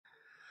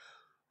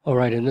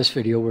Alright, in this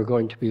video we're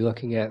going to be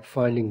looking at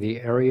finding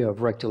the area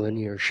of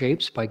rectilinear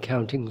shapes by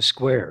counting the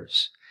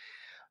squares.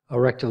 A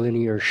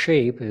rectilinear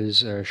shape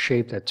is a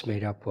shape that's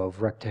made up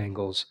of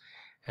rectangles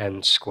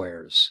and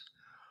squares.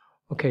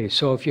 Okay,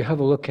 so if you have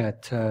a look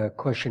at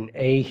question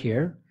A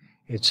here,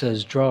 it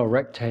says draw a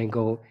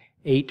rectangle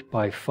 8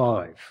 by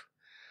 5.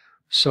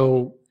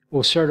 So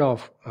we'll start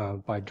off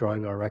by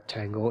drawing our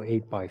rectangle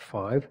 8 by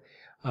 5.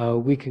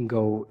 We can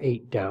go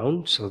 8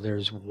 down, so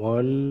there's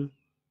 1,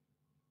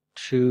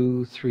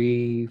 2,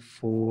 3,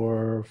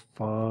 4,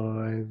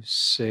 5,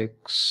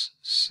 6,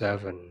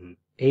 7,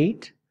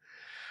 8.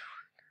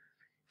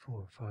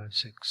 4, 5,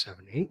 6,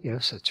 7, 8.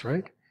 Yes, that's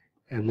right.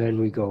 And then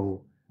we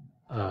go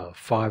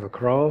 5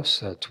 across.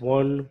 That's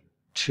 1,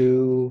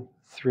 2,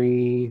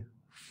 3,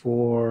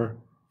 4,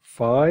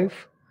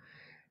 5.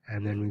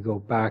 And then we go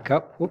back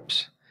up.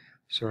 Whoops.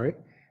 Sorry.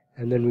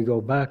 And then we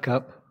go back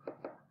up.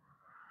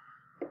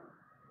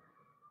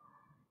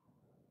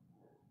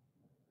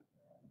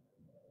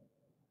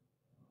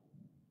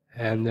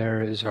 And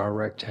there is our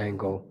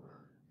rectangle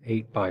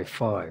 8 by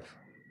 5.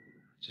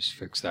 Just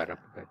fix that up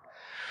a bit.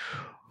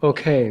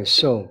 Okay,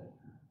 so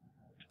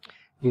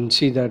you can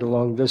see that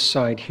along this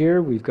side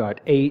here we've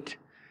got 8,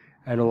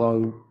 and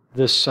along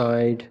this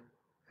side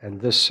and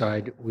this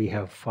side we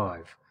have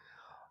 5.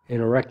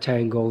 In a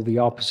rectangle, the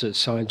opposite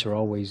sides are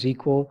always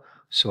equal,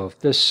 so if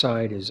this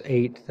side is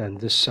 8, then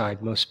this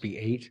side must be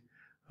 8.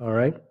 All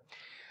right?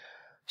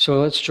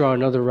 So let's draw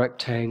another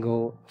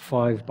rectangle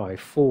 5 by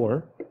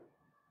 4.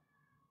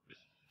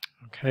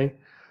 Okay,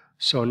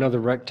 so another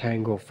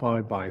rectangle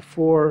 5 by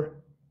 4.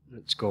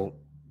 Let's go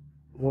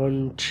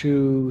 1,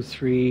 2,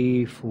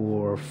 3,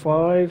 4,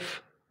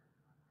 5,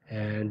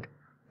 and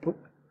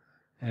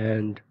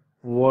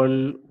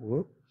 1.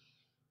 Whoop.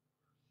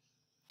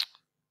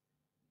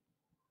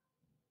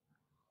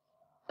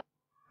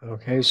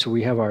 Okay, so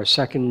we have our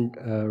second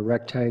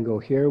rectangle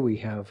here. We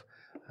have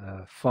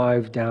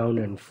 5 down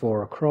and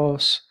 4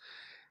 across.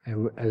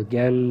 And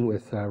again,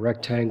 with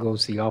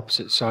rectangles, the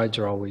opposite sides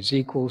are always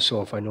equal. So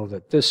if I know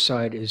that this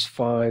side is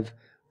 5,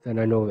 then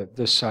I know that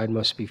this side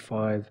must be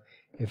 5.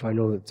 If I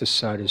know that this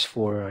side is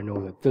 4, I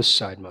know that this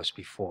side must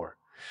be 4.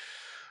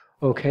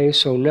 Okay,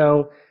 so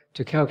now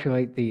to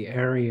calculate the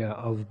area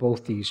of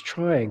both these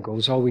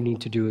triangles, all we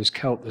need to do is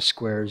count the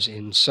squares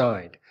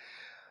inside.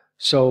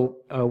 So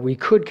we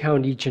could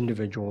count each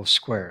individual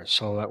square.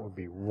 So that would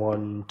be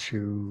 1,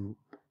 2,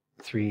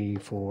 3,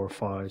 4,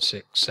 5,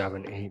 6,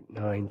 7, 8,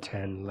 9,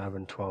 10,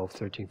 11, 12,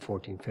 13,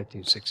 14,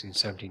 15, 16,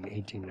 17,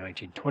 18,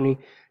 19, 20,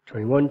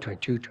 21,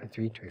 22,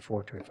 23,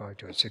 24, 25,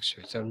 26,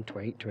 27,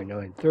 28,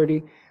 29,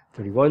 30,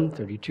 31,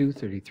 32,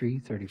 33,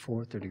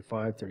 34,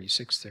 35,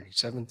 36,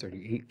 37,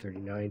 38,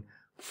 39,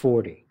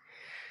 40.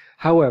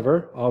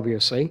 However,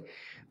 obviously,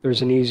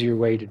 there's an easier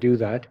way to do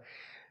that.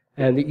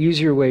 And the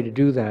easier way to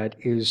do that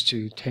is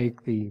to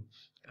take the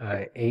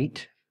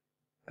 8,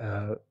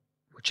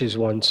 which is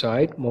one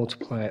side,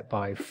 multiply it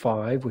by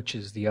 5, which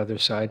is the other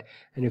side.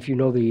 And if you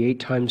know the 8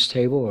 times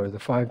table or the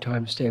 5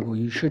 times table,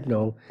 you should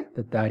know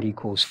that that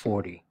equals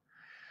 40.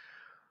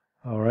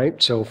 All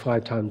right, so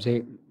 5 times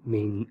 8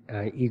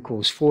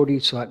 equals 40,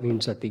 so that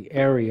means that the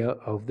area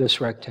of this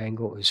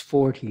rectangle is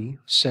 40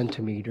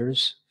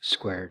 centimeters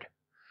squared.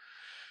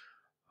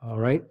 All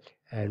right,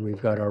 and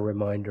we've got our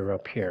reminder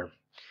up here.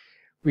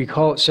 We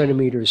call it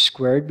centimeters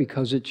squared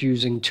because it's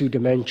using 2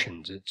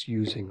 dimensions. It's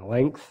using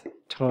length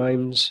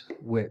times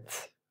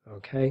width.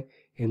 Okay,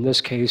 in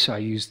this case I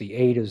use the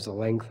 8 as the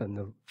length and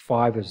the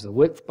 5 as the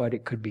width, but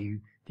it could be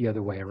the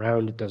other way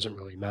around. It doesn't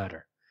really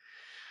matter.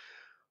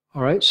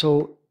 All right,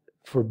 so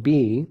for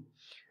B,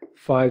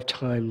 5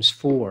 times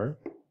 4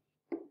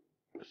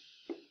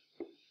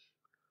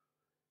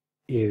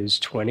 is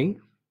 20.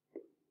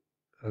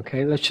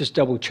 Okay, let's just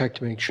double check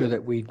to make sure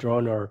that we've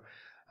drawn our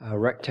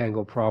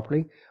rectangle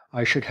properly.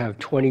 I should have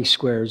 20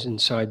 squares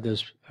inside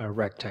this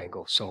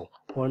rectangle. So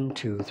 1,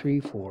 2, 3,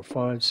 4,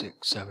 5,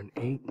 6, 7,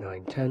 8,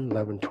 9, 10,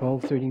 11,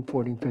 12, 13,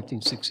 14,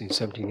 15, 16,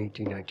 17,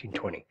 18, 19,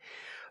 20.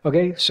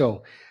 Okay,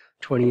 so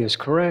 20 is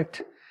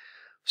correct.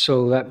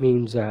 So that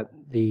means that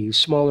the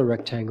smaller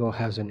rectangle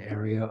has an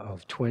area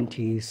of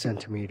 20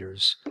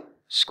 centimeters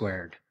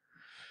squared.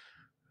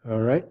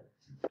 All right.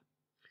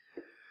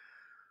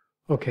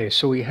 Okay,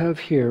 so we have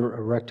here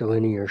a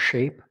rectilinear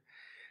shape,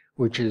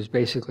 which is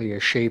basically a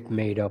shape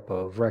made up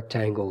of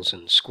rectangles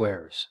and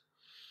squares.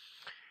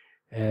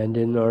 And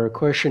in our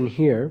question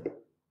here,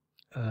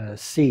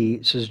 C,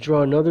 it says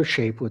draw another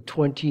shape with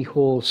 20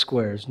 whole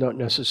squares, not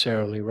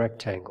necessarily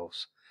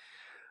rectangles.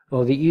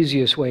 Well, the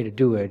easiest way to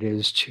do it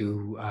is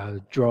to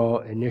draw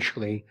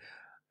initially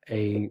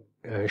a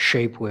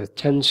shape with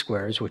 10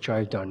 squares, which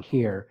I've done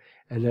here,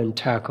 and then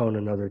tack on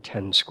another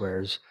 10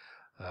 squares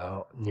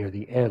near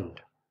the end.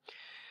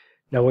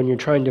 Now, when you're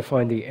trying to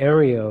find the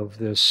area of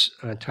this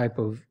type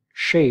of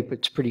shape,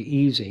 it's pretty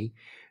easy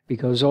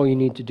because all you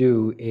need to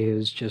do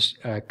is just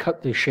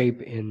cut the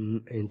shape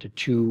into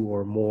 2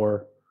 or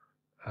more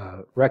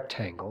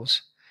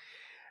rectangles,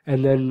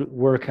 and then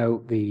work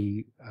out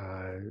the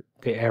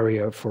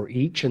area for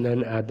each, and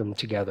then add them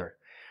together.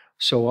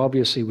 So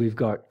obviously we've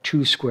got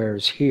 2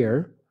 squares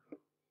here.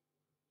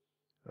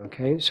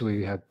 Okay, so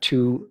we have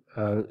 2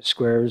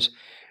 squares,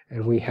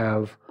 and we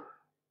have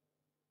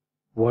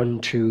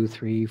 1, 2,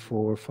 3,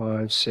 4,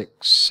 5,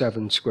 6,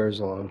 7 squares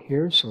along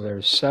here. So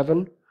there's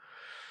 7.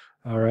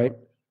 All right.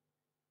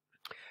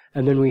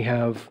 And then we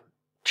have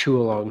 2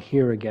 along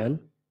here again.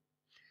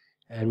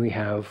 And we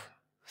have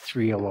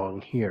 3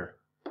 along here.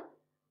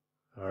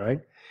 All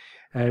right.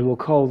 And we'll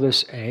call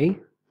this A,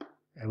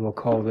 and we'll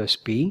call this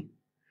B.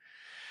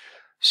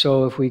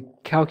 So if we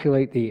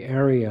calculate the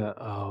area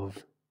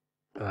of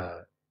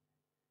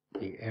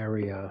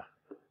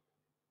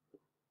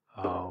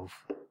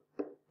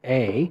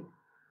A,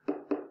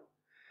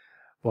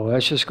 well,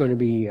 that's just going to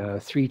be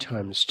 3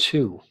 times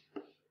 2,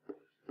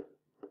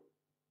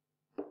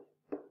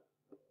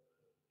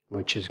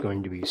 which is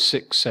going to be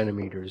 6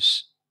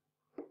 centimeters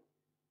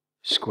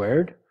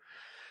squared.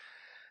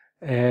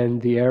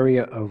 And the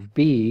area of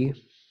B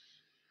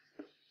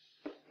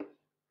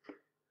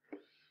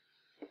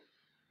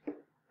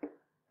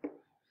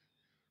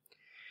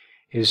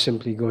is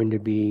simply going to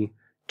be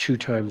 2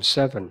 times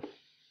 7.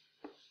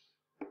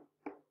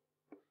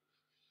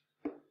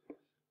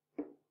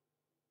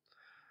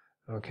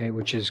 Okay,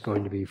 which is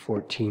going to be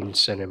 14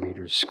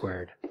 centimeters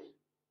squared.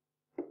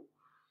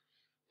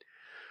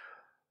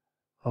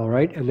 All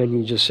right, and then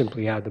you just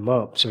simply add them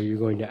up. So you're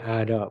going to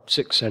add up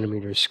 6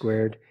 centimeters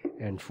squared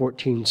and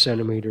 14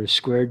 centimeters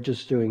squared.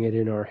 Just doing it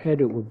in our head,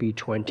 it would be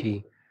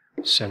 20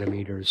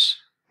 centimeters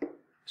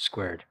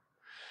squared.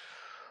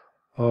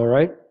 All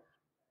right,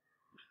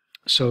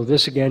 so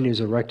this again is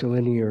a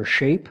rectilinear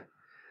shape,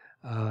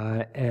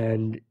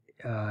 and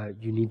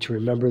you need to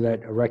remember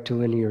that a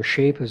rectilinear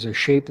shape is a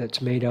shape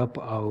that's made up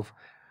of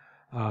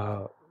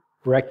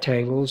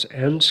rectangles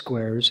and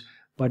squares,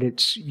 but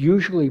it's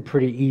usually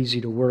pretty easy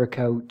to work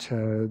out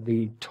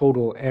the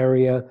total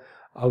area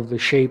of the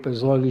shape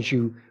as long as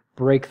you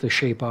break the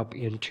shape up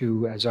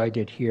into, as I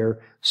did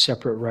here,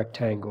 separate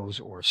rectangles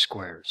or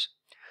squares.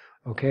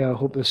 Okay, I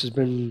hope this has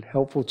been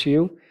helpful to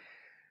you.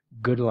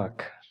 Good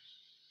luck.